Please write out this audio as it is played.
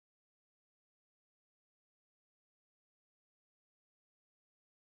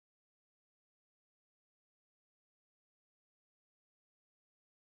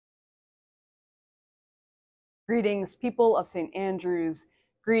Greetings, people of St. Andrews.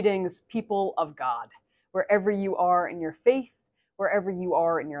 Greetings, people of God. Wherever you are in your faith, wherever you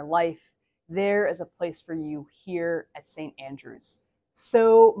are in your life, there is a place for you here at St. Andrews.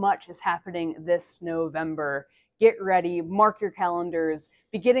 So much is happening this November. Get ready, mark your calendars.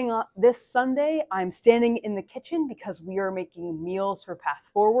 Beginning this Sunday, I'm standing in the kitchen because we are making meals for Path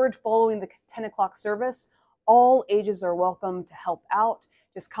Forward following the 10 o'clock service. All ages are welcome to help out.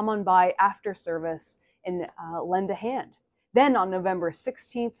 Just come on by after service and lend a hand. Then on November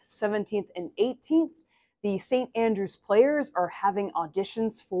 16th, 17th, and 18th, the St. Andrews Players are having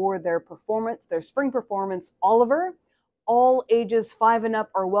auditions for their performance, their spring performance, Oliver. All ages 5 and up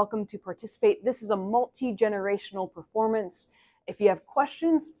are welcome to participate. This is a multi-generational performance. If you have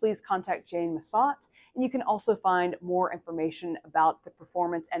questions, please contact Jane Massot, and you can also find more information about the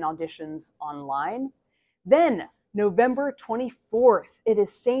performance and auditions online. Then, November 24th, it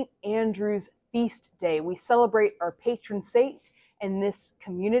is St. Andrew's Feast Day. We celebrate our patron saint in this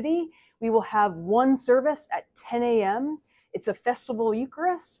community. We will have one service at 10 a.m. It's a festival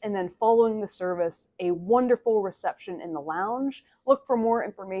Eucharist, and then following the service, a wonderful reception in the lounge. Look for more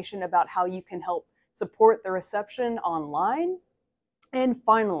information about how you can help support the reception online. And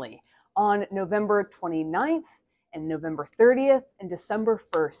finally, on November 29th, and November 30th and December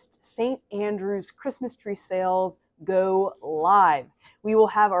 1st, St. Andrew's Christmas tree sales go live. We will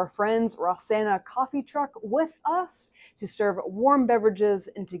have our friends Rosanna Coffee Truck with us to serve warm beverages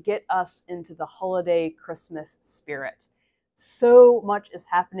and to get us into the holiday Christmas spirit. So much is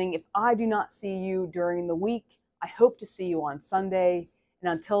happening. If I do not see you during the week, I hope to see you on Sunday.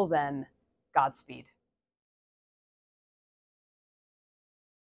 And until then, Godspeed.